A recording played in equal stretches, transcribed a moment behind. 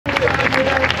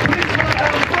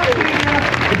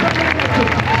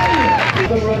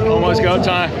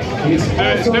He's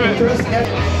also the first at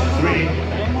 3,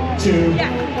 2,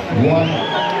 1,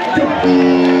 go!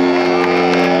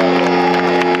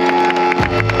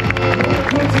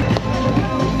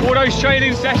 4 those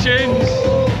training sessions.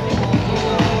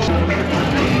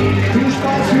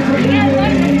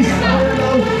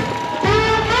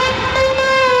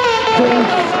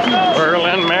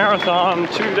 Berlin Marathon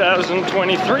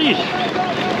 2023.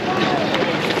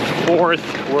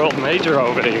 4th world major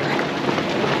over here.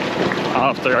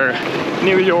 After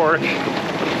New York,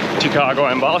 Chicago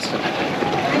and Boston.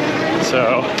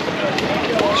 So,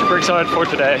 super excited for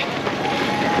today.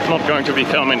 Not going to be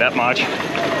filming that much.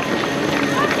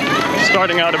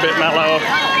 Starting out a bit mellow,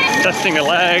 testing the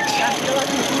legs.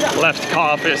 Left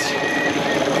calf is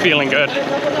feeling good.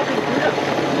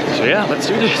 So yeah, let's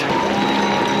do this.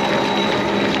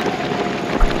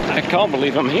 I can't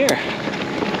believe I'm here.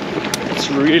 It's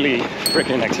really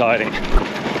freaking exciting.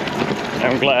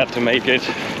 I'm glad to make it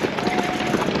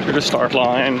to the start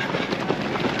line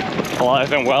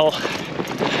alive and well.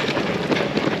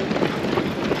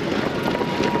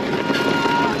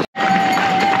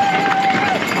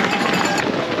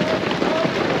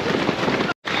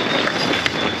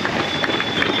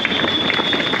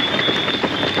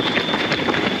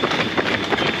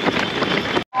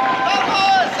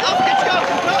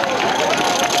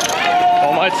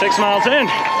 Almost 6 miles in.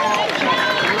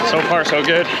 So far so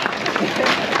good.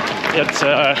 It's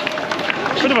a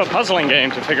bit of a puzzling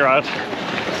game to figure out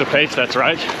the pace that's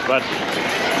right, but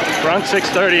around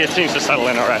 6:30 it seems to settle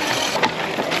in alright.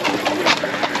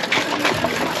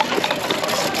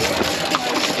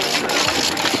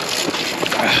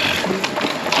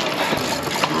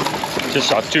 Just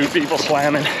saw 2 people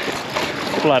slamming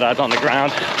flat out on the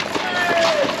ground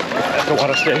at the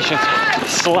water station.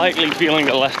 Slightly feeling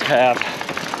the left calf.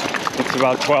 It's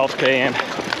about 12k in.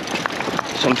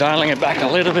 So I'm dialing it back a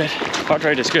little bit. Heart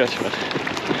rate is good, but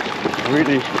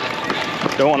really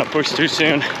don't want to push too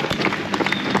soon.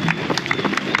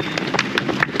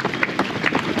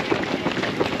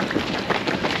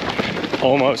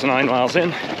 Almost 9 miles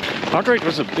in. Heart rate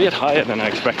was a bit higher than I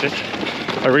expected.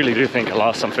 I really do think I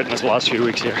lost some fitness the last few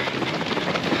weeks here.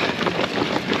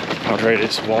 Heart rate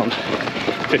is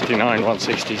 159,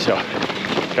 160, so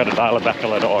gotta dial it back a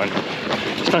little, and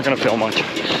it's not gonna feel much.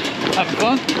 Have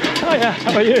fun? Oh yeah,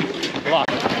 how about you? A lot.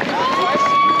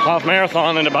 Half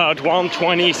marathon in about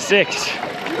 126,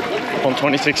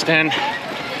 126.10.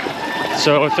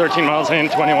 So 13 miles in,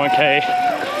 21k,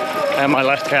 and my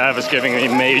left calf is giving me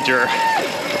major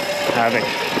havoc.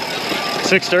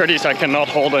 6:30s I cannot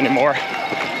hold anymore,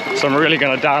 so I'm really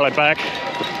gonna dial it back.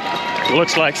 It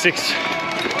looks like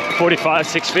 6:45,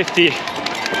 6:50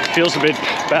 feels a bit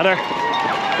better.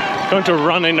 Going to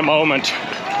run in the moment.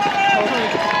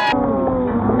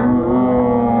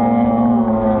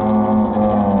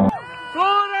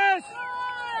 Floris!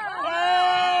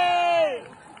 Hey!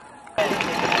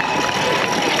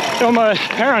 So my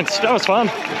parents, that was fun.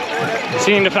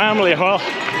 Seeing the family, well,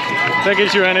 that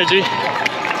gives you energy.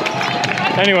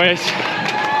 Anyways,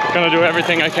 gonna do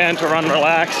everything I can to run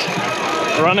relaxed,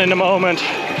 run in the moment.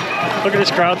 Look at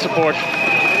this crowd support.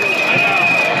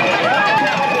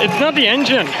 It's not the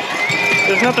engine,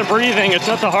 it's not the breathing, it's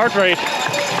not the heart rate.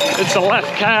 It's the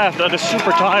left calf that is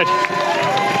super tight,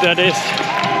 that is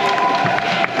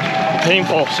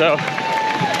painful. So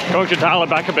going to dial it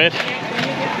back a bit.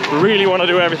 Really want to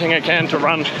do everything I can to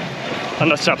run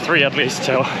under sub 3 at least.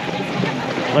 So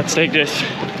let's take this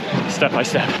step by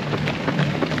step.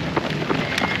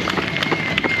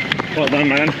 Well done,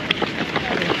 man.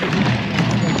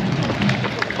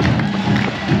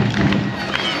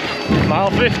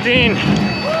 Mile 15.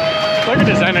 Look at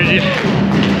this energy.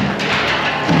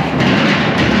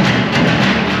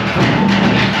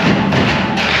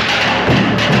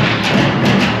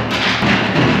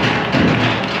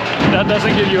 That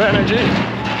doesn't give you energy,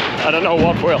 I don't know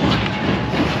what will.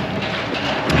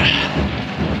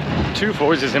 2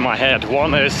 voices in my head.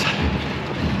 One is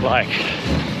like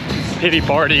pity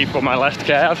party for my left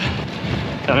calf,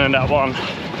 and then that one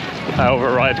I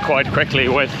override quite quickly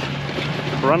with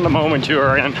run the moment you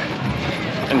are in,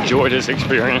 enjoy this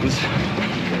experience.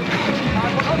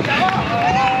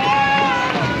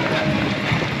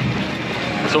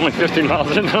 It's only 15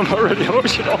 miles in, I'm already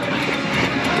emotional.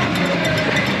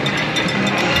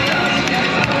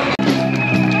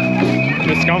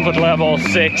 Discomfort level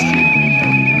 6,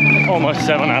 almost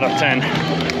 7 out of 10.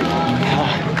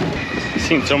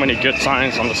 Seen so many good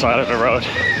signs on the side of the road.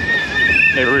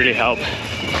 They really help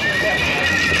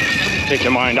take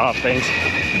your mind off things.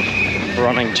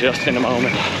 Running just in the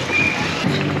moment.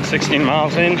 16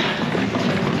 miles in,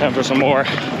 time for some more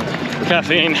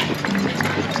caffeine.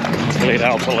 Hopefully it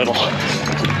helps a little.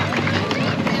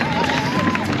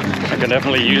 I could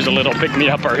definitely use a little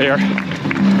pick-me-upper here.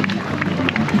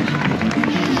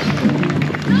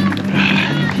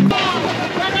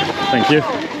 Thank you.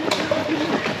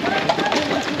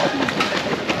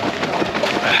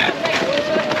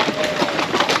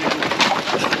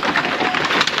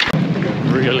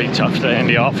 Really tough day in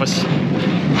the office.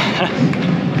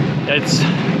 It's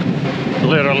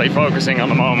literally focusing on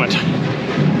the moment.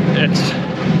 It's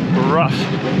rough.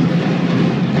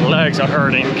 Legs are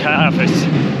hurting, calf is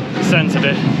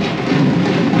sensitive.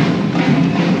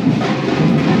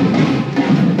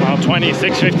 Mile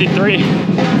 26:53.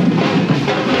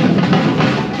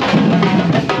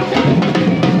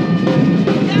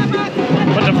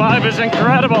 But the vibe is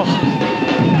incredible.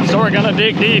 So we're gonna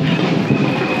dig deep.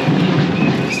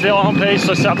 Still on pace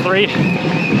for sub 3,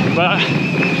 but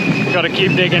gotta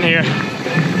keep digging here.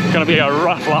 It's gonna be a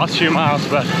rough last few miles,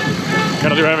 but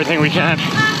gotta do everything we can.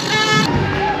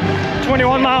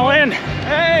 21 mile in.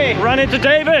 Hey! Run into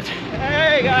David.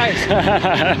 Hey guys.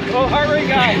 Oh, heart rate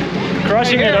guy.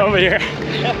 Crushing it over here.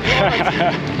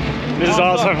 This is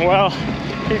awesome. Well,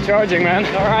 keep charging, man.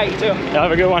 All right, you too.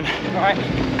 Have a good one. All right.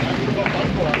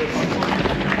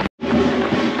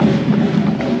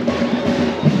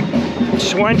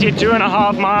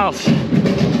 22.5 miles.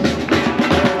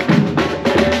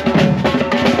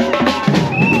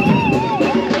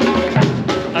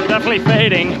 I'm definitely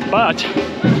fading, but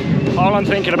all I'm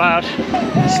thinking about,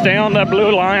 stay on that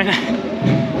blue line,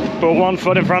 put one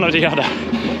foot in front of the other,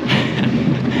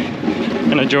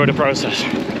 and enjoy the process.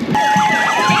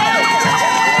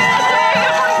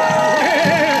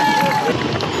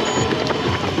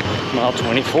 Mile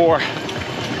 24,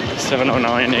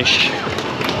 7:09-ish.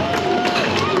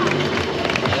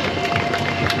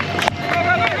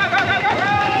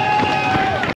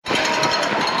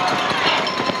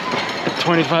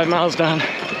 25 miles down.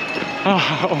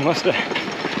 Oh, almost there.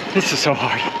 This is so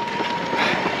hard.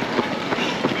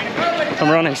 I'm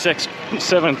running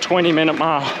 7 20-minute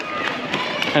mile,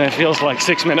 and it feels like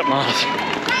 6-minute miles.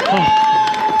 Oh.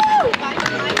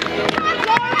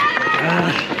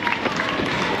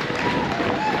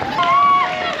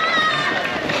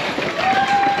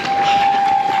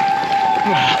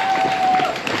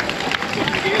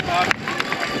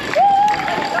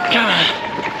 Come on,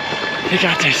 you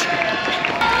got this.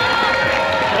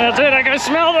 That's it, I can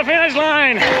smell the finish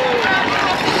line.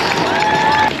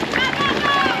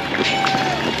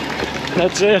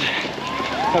 That's it.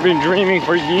 I've been dreaming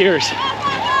for years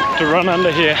to run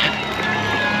under here.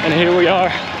 And here we are,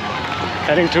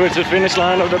 heading towards the finish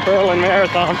line of the Berlin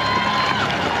Marathon.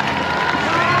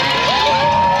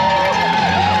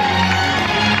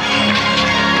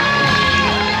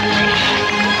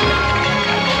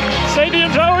 Sadie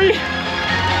and Zoe,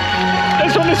 I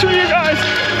just want to show you guys.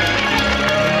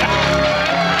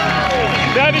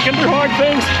 Daddy can do hard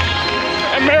things,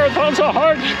 and marathons are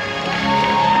hard.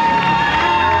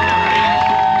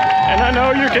 And I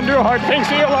know you can do hard things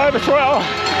in your life as well.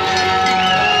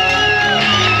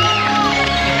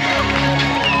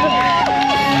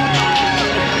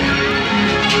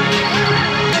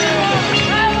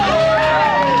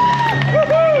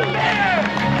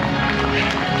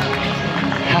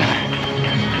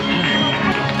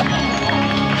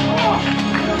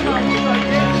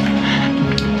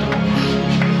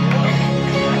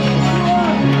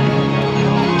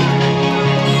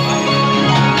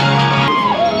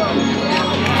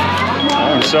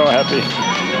 I'm so happy.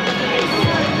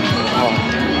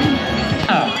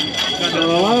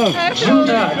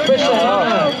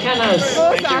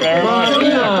 Thank you very much.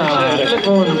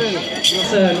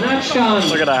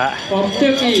 Look at that.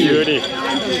 Beauty.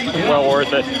 Well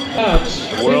worth it.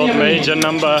 World major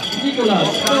number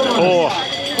 4.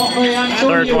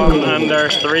 Third one, and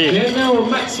there's 3.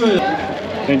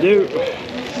 Thank you.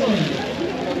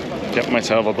 Get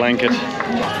myself a blanket.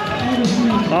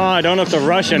 Oh, I don't have to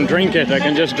rush and drink it. I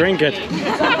can just drink it.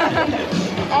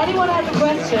 Anyone has a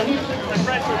question?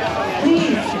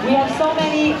 Please, we have so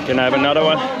many. Can I have another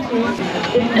one?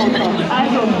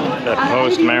 That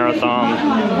post-marathon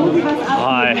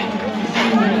high.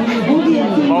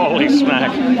 Holy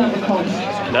smack.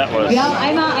 That was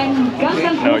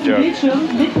no joke.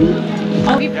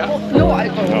 No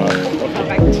alcohol.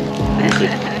 Okay.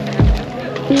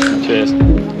 Cheers.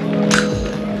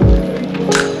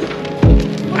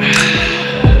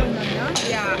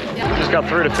 Just got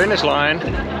through the finish line,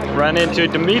 ran into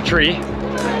Dimitri.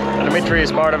 Dimitri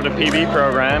is part of the PB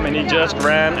program, and he just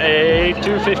ran a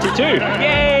 2:52.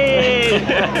 Yay!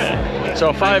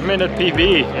 So 5-minute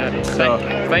PB. So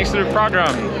thanks to the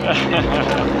program.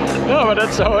 No, but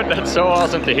that's so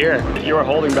awesome to hear. You were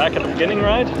holding back at the beginning,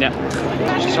 right? Yeah,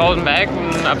 just holding back,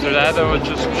 and after that I was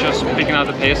just picking out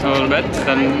the pace a little bit,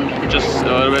 then just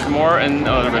a little bit more and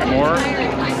a little bit more.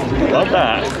 Love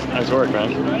that. Nice work,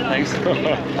 man. Thanks.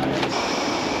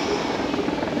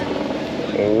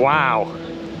 Wow.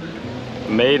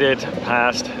 Made it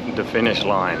past the finish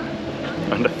line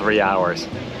under 3 hours.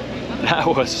 That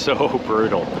was so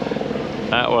brutal.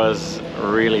 That was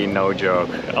really no joke.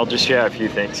 I'll just share a few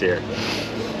things here.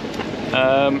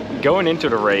 Going into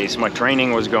the race, my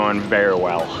training was going very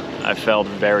well. I felt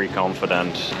very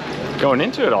confident. Going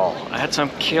into it all, I had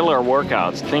some killer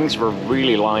workouts. Things were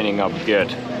really lining up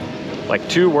good. Like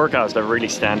 2 workouts that really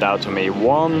stand out to me.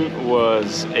 One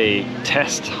was a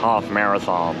test half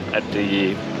marathon at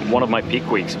one of my peak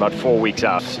weeks, about 4 weeks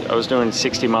out. I was doing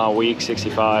 60-mile weeks,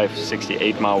 65,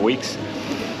 68-mile weeks.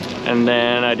 And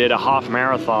then I did a half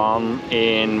marathon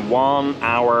in 1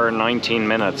 hour, 19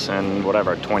 minutes and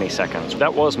whatever, 20 seconds.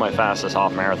 That was my fastest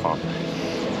half marathon.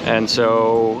 And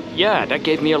so, yeah, that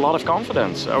gave me a lot of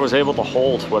confidence. I was able to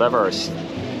hold whatever,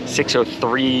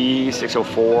 603,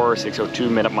 604, 602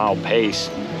 minute mile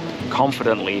pace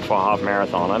confidently for a half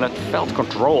marathon. And it felt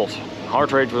controlled.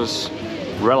 Heart rate was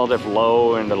relative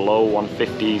low in the low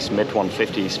 150s, mid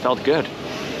 150s, felt good.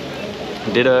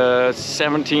 Did a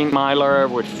 17 miler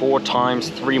with 4 times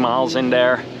 3 miles in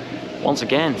there. Once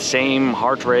again, same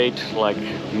heart rate, like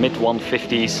mid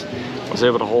 150s. Was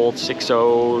able to hold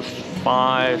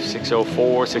 605,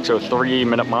 604, 603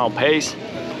 minute mile pace.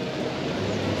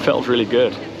 Felt really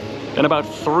good. Then about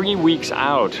 3 weeks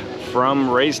out from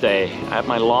race day, I had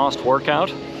my last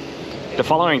workout. The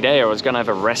following day I was gonna have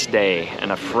a rest day,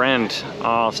 and a friend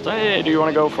asked, hey, do you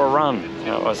wanna go for a run?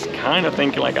 I was kind of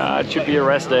thinking like, it should be a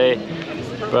rest day,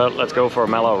 but let's go for a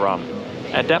mellow run.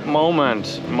 At that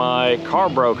moment, my car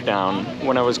broke down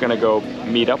when I was gonna go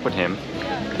meet up with him.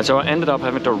 And so I ended up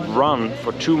having to run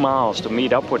for 2 miles to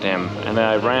meet up with him. And then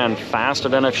I ran faster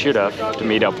than I should have to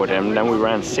meet up with him. Then we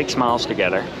ran 6 miles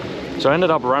together. So I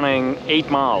ended up running 8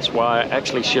 miles while I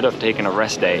actually should have taken a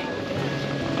rest day.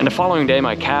 And the following day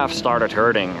my calf started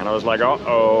hurting, and I was like,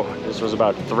 uh-oh, this was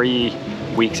about 3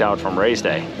 weeks out from race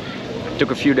day.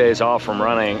 Took a few days off from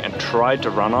running and tried to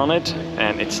run on it,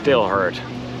 and it still hurt.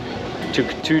 Took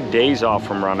 2 days off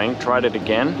from running, tried it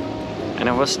again, and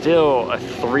it was still a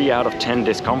 3 out of 10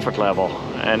 discomfort level.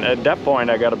 And at that point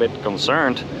I got a bit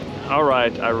concerned. All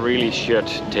right, I really should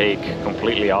take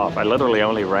completely off. I literally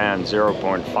only ran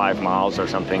 0.5 miles or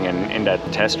something in that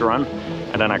test run,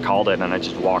 and then I called it and I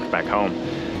just walked back home.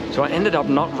 So I ended up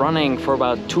not running for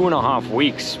about 2.5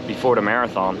 weeks before the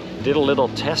marathon. Did a little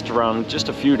test run just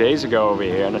a few days ago over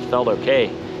here, and it felt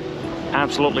okay.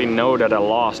 Absolutely know that I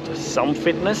lost some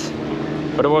fitness,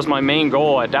 but it was my main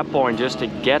goal at that point just to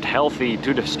get healthy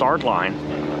to the start line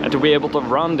and to be able to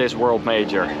run this world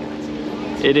major.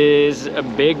 It is a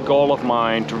big goal of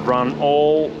mine to run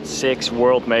all 6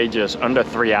 world majors under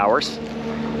 3 hours.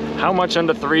 How much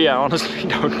under 3 I honestly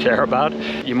don't care about.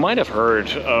 You might have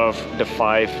heard of the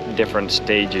 5 different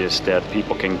stages that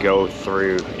people can go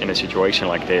through in a situation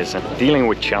like this, and dealing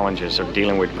with challenges or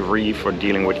dealing with grief or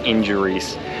dealing with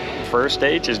injuries. First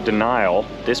stage is denial,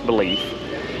 disbelief,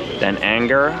 then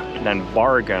anger, then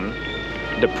bargain,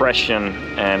 depression,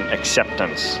 and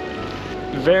acceptance.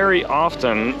 Very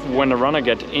often when a runner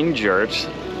gets injured,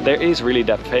 there is really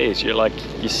that phase. You're like,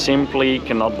 you simply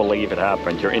cannot believe it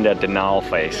happened. You're in that denial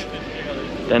phase.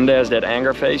 Then there's that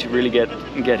anger phase. You really get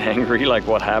angry, like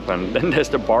what happened. Then there's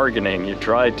the bargaining. You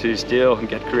try to still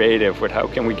get creative with how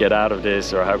can we get out of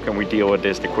this, or how can we deal with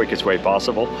this the quickest way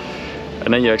possible.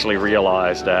 And then you actually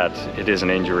realize that it is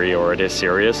an injury or it is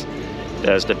serious.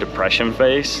 There's the depression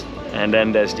phase, and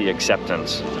then there's the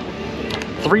acceptance.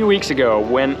 3 weeks ago,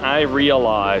 when I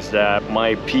realized that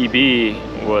my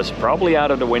PB was probably out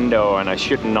of the window and I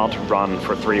should not run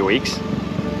for 3 weeks,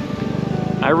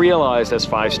 I realized there's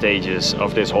 5 stages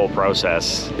of this whole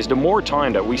process. Is the more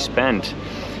time that we spend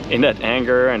in that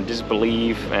anger and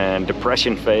disbelief and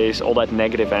depression phase, all that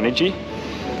negative energy,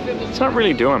 it's not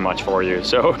really doing much for you.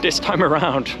 So this time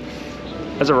around,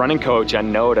 as a running coach, I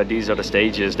know that these are the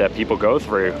stages that people go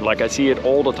through. Like, I see it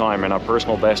all the time in our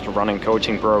personal best running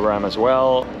coaching program as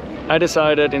well. I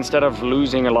decided, instead of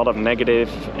losing a lot of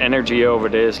negative energy over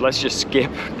this, let's just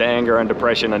skip the anger and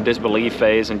depression and disbelief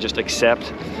phase and just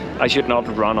accept I should not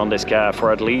run on this calf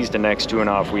for at least the next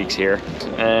 2.5 weeks here.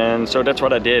 And so that's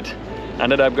what I did.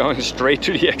 Ended up going straight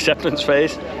to the acceptance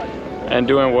phase and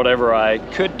doing whatever I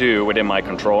could do within my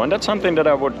control. And that's something that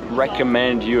I would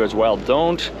recommend you as well.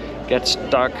 Don't get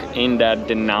stuck in that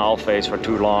denial phase for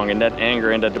too long, in that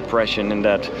anger, in that depression, in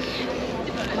that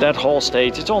that whole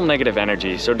stage, it's all negative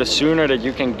energy. So the sooner that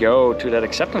you can go to that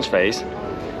acceptance phase,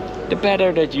 the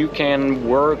better that you can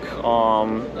work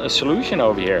on a solution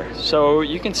over here. So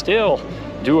you can still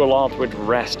do a lot with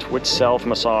rest, with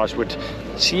self-massage, with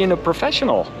seeing a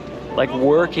professional, like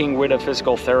working with a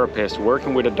physical therapist,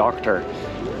 working with a doctor,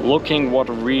 looking what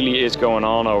really is going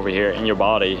on over here in your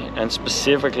body, and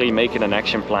specifically making an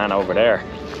action plan over there.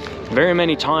 Very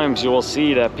many times you will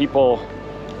see that people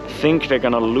think they're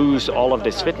gonna lose all of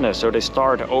this fitness, so they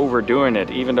start overdoing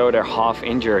it. Even though they're half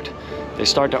injured, they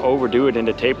start to overdo it in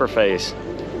the taper phase,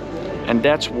 and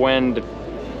that's when the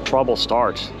trouble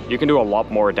starts. You can do a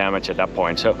lot more damage at that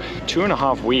point. So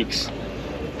 2.5 weeks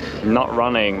not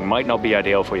running might not be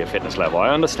ideal for your fitness level. I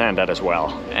understand that as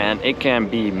well, and it can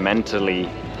be mentally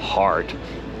hard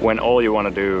when all you want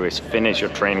to do is finish your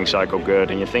training cycle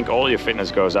good and you think all your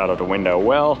fitness goes out of the window.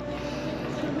 Well,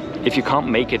 if you can't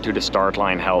make it to the start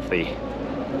line healthy,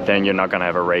 then you're not gonna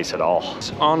have a race at all.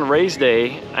 On race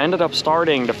day, I ended up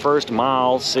starting the first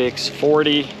mile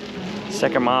 6:40,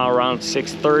 second mile around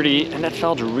 6:30, and that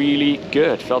felt really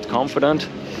good, felt confident.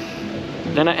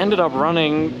 Then I ended up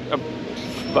running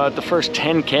about the first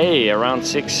 10K around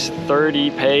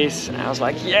 6:30 pace, and I was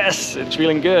like, yes, it's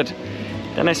feeling good.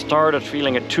 Then I started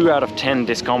feeling a 2 out of 10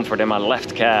 discomfort in my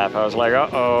left calf. I was like,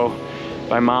 uh-oh.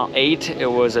 By mile 8, it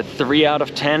was a 3 out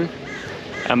of 10.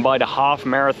 And by the half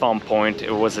marathon point,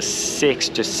 it was a 6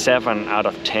 to 7 out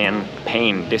of 10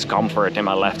 pain, discomfort in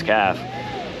my left calf.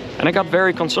 And I got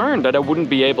very concerned that I wouldn't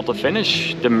be able to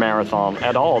finish the marathon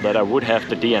at all, that I would have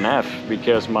the DNF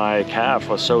because my calf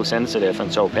was so sensitive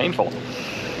and so painful.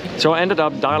 So I ended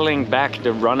up dialing back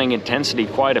the running intensity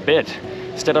quite a bit.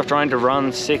 Instead of trying to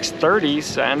run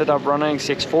 6:30s, I ended up running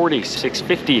 6:40s,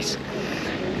 6:50s.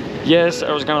 Yes,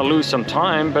 I was gonna lose some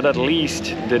time, but at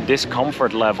least the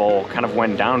discomfort level kind of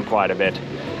went down quite a bit.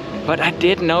 But I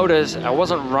did notice I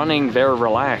wasn't running very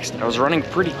relaxed. I was running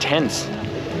pretty tense.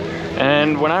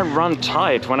 And when I run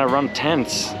tight, when I run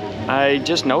tense, I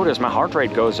just notice my heart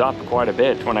rate goes up quite a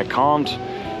bit when I can't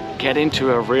get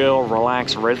into a real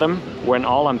relaxed rhythm, when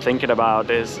all I'm thinking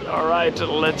about is, all right,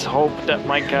 let's hope that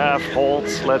my calf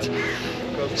holds,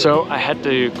 So I had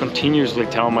to continuously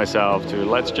tell myself to,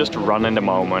 let's just run in the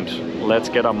moment, let's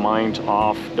get our mind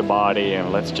off the body,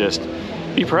 and let's just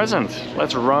be present.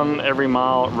 Let's run every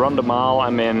mile, run the mile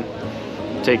I'm in,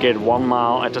 take it 1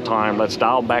 mile at a time, let's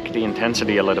dial back the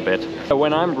intensity a little bit.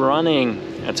 When I'm running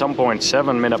at some point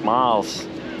 7-minute miles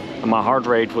and my heart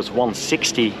rate was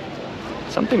 160,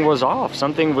 something was off,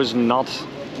 something was not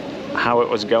how it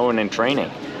was going in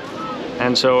training.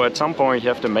 And so at some point you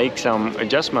have to make some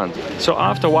adjustment. So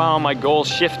after a while my goal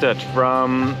shifted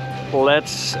from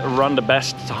let's run the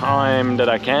best time that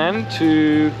I can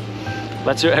to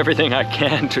let's do everything I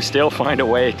can to still find a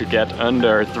way to get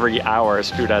under 3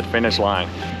 hours to that finish line.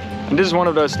 And this is one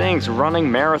of those things, running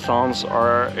marathons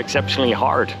are exceptionally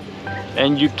hard.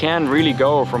 And you can really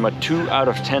go from a 2 out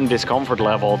of 10 discomfort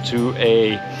level to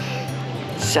a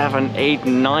 7, 8,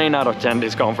 9 out of 10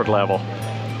 discomfort level.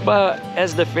 But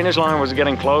as the finish line was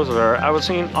getting closer, I was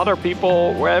seeing other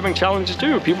people were having challenges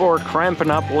too. People were cramping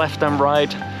up left and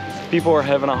right. People were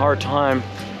having a hard time.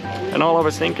 And all I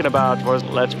was thinking about was,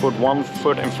 let's put one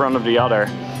foot in front of the other.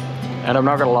 And I'm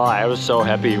not gonna lie, I was so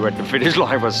happy when the finish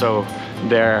line was so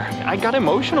there. I got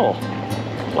emotional.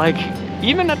 Like,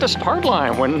 even at the start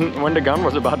line, when the gun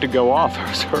was about to go off, I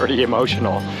was already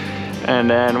emotional. And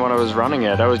then when I was running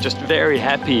it, I was just very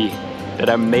happy that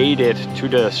I made it to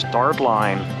the start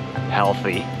line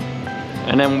healthy.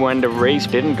 And then when the race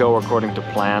didn't go according to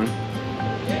plan,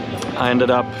 I ended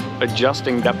up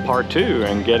adjusting that part too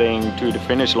and getting to the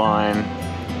finish line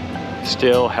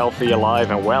still healthy, alive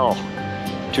and well.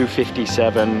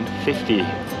 2:57:50.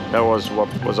 That was what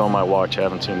was on my watch. I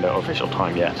haven't seen the official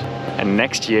time yet. And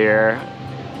next year,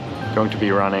 I'm going to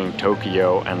be running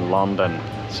Tokyo and London.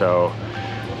 So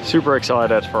super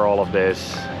excited for all of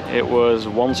this. It was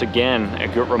once again a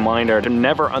good reminder to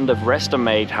never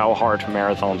underestimate how hard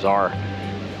marathons are.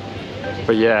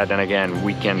 But yeah, then again,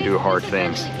 we can do hard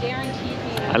things.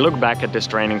 I look back at this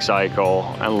training cycle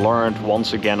and learned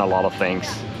once again a lot of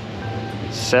things.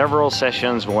 Several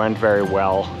sessions went very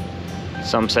well.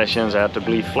 Some sessions I had to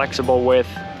be flexible with.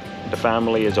 The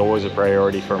family is always a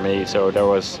priority for me, so there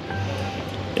was,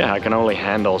 yeah, I can only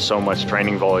handle so much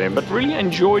training volume, but really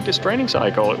enjoyed this training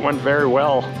cycle. It went very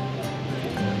well.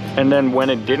 And then when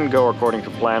it didn't go according to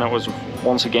plan, it was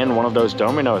once again one of those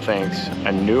domino things.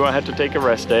 I knew I had to take a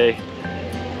rest day.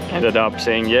 Ended up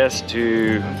saying yes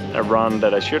to a run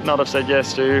that I should not have said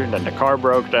yes to. Then the car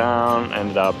broke down.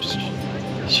 Ended up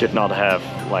should not have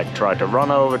like tried to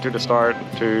run over to the start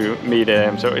to meet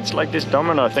him. So it's like this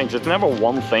domino things. It's never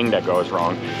one thing that goes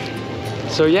wrong.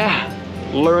 So yeah,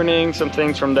 learning some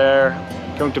things from there.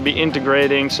 Going to be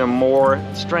integrating some more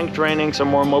strength training, some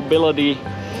more mobility,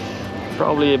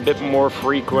 probably a bit more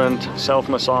frequent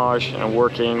self-massage and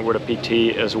working with a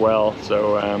PT as well.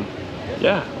 So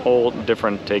yeah, all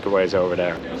different takeaways over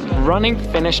there. Running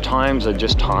finish times are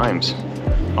just times,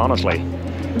 honestly.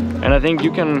 And I think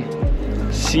you can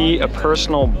see a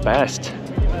personal best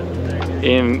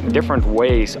in different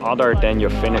ways other than your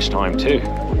finish time too.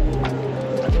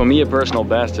 For me, a personal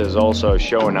best is also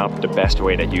showing up the best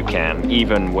way that you can,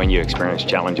 even when you experience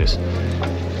challenges.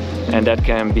 And that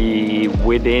can be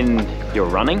within your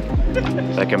running,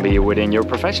 that can be within your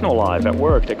professional life at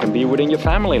work, that can be within your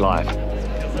family life.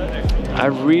 I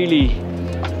really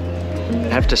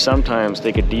have to sometimes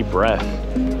take a deep breath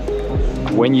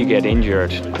when you get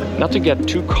injured, not to get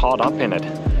too caught up in it.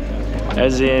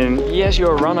 As in, yes,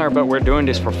 you're a runner, but we're doing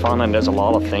this for fun, and there's a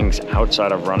lot of things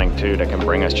outside of running too that can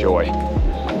bring us joy.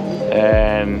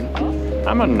 And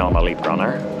I'm a non-elite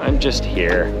runner. I'm just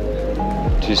here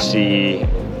to see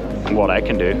what I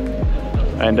can do.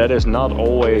 And that is not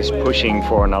always pushing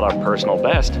for another personal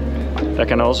best. That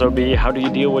can also be, how do you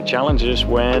deal with challenges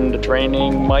when the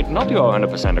training might not go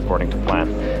 100% according to plan?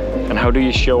 And how do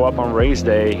you show up on race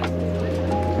day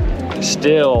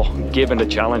still given the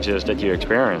challenges that you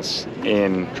experience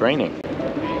in training?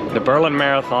 The Berlin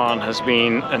Marathon has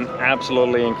been an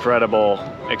absolutely incredible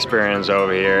experience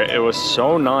over here. It was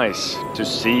so nice to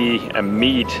see and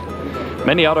meet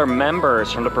many other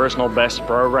members from the Personal Best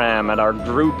program at our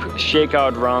group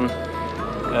shakeout run.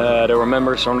 There were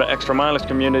members from the Extra Mileage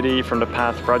community, from the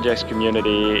Path Projects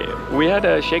community. We had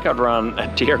a shakeout run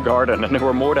at Gierman and there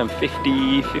were more than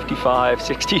 50, 55,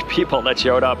 60 people that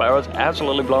showed up. I was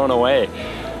absolutely blown away.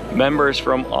 Members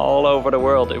from all over the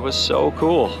world. It was so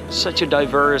cool. Such a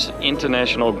diverse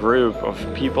international group of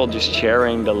people just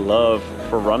sharing the love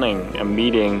for running and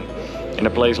meeting in a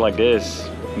place like this.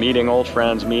 Meeting old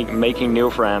friends, making new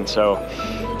friends. So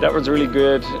that was really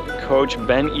good. Coach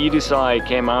Ben Edisai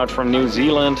came out from New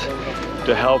Zealand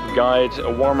to help guide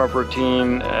a warm-up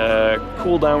routine,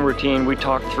 cool-down routine. We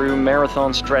talked through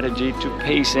marathon strategy to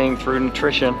pacing, through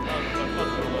nutrition.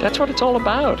 That's what it's all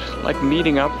about, like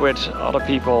meeting up with other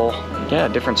people, yeah,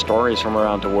 different stories from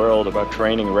around the world about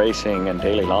training, racing, and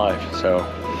daily life. So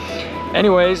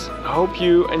anyways, I hope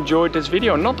you enjoyed this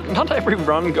video. Not every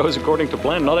run goes according to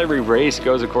plan, not every race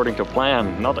goes according to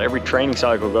plan, not every training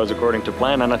cycle goes according to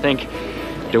plan, and I think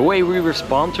the way we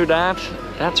respond to that,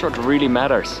 that's what really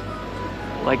matters.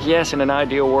 Like, yes, in an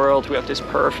ideal world, we have this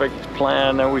perfect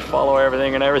plan and we follow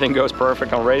everything and everything goes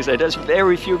perfect on race day. There's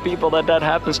very few people that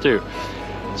happens to.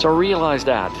 So realize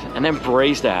that and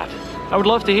embrace that. I would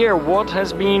love to hear what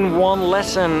has been one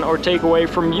lesson or takeaway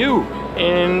from you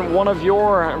in one of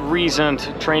your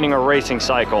recent training or racing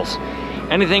cycles.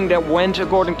 Anything that went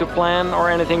according to plan or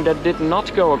anything that did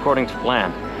not go according to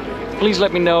plan. Please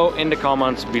let me know in the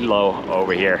comments below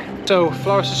over here. So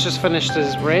Floris has just finished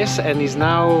his race and he's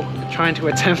now trying to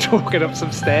attempt walking up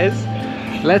some stairs.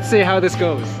 Let's see how this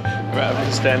goes. I've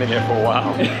been standing here for a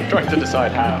while, trying to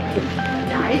decide how.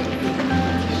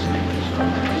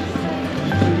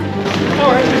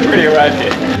 Alright, pretty arrived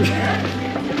here.